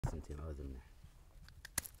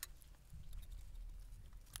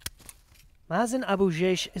Mazen Abu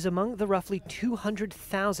Jaish is among the roughly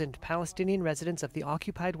 200,000 Palestinian residents of the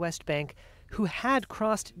occupied West Bank who had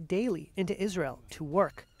crossed daily into Israel to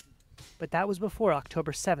work. But that was before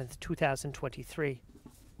October 7, 2023.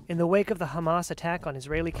 In the wake of the Hamas attack on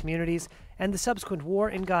Israeli communities and the subsequent war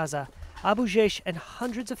in Gaza, Abu Jaish and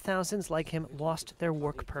hundreds of thousands like him lost their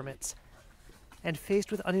work permits. And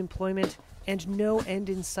faced with unemployment and no end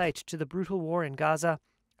in sight to the brutal war in Gaza,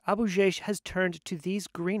 Abu Jaish has turned to these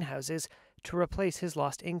greenhouses to replace his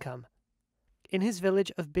lost income. In his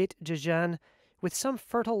village of Beit Jajan, with some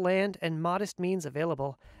fertile land and modest means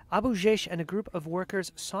available, Abu Jaish and a group of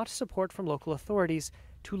workers sought support from local authorities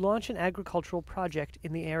to launch an agricultural project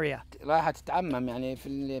in the area.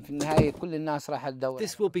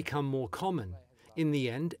 This will become more common. In the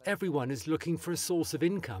end, everyone is looking for a source of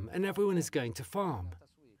income and everyone is going to farm.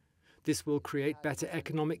 This will create better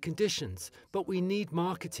economic conditions, but we need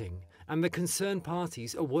marketing, and the concerned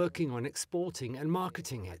parties are working on exporting and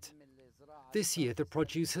marketing it. This year, the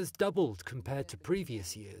produce has doubled compared to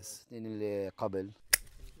previous years.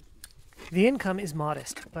 The income is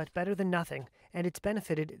modest, but better than nothing, and it's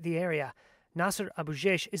benefited the area. Nasser Abu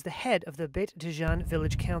Jaish is the head of the Beit Jajan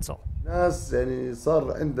Village Council.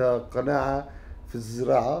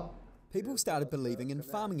 People started believing in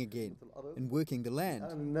farming again, in working the land.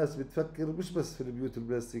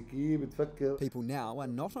 People now are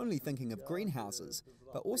not only thinking of greenhouses,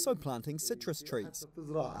 but also planting citrus trees.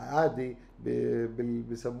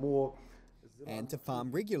 And to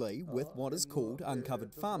farm regularly with what is called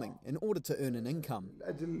uncovered farming in order to earn an income.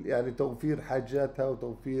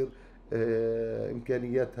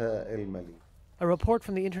 A report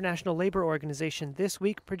from the International Labour Organization this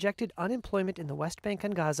week projected unemployment in the West Bank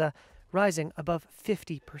and Gaza rising above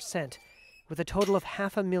 50%, with a total of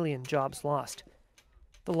 500,000 jobs lost.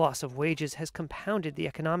 The loss of wages has compounded the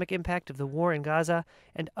economic impact of the war in Gaza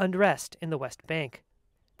and unrest in the West Bank.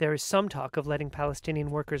 There is some talk of letting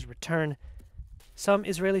Palestinian workers return. Some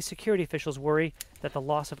Israeli security officials worry that the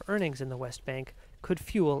loss of earnings in the West Bank could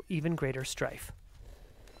fuel even greater strife.